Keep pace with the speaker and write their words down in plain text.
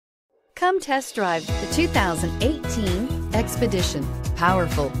Come test drive the 2018 Expedition.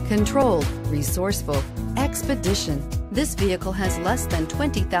 Powerful, controlled, resourceful. Expedition. This vehicle has less than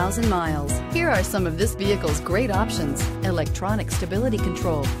 20,000 miles. Here are some of this vehicle's great options: electronic stability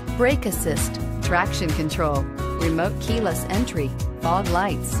control, brake assist, traction control, remote keyless entry, fog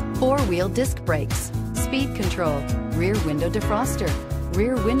lights, four-wheel disc brakes, speed control, rear window defroster,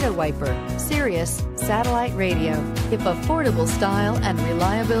 rear window wiper, Sirius satellite radio. If affordable style and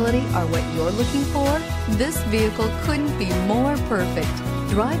reliability are what you're looking for, this vehicle couldn't be more perfect.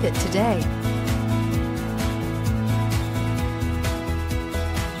 Drive it today.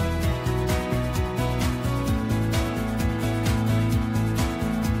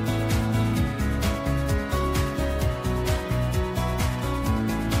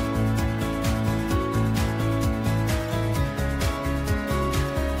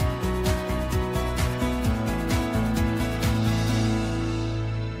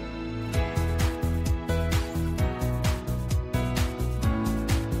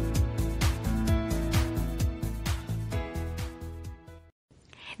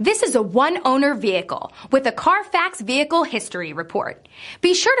 This is a one-owner vehicle with a Carfax Vehicle History Report.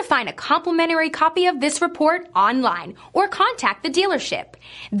 Be sure to find a complimentary copy of this report online or contact the dealership.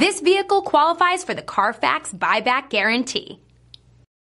 This vehicle qualifies for the Carfax Buyback Guarantee.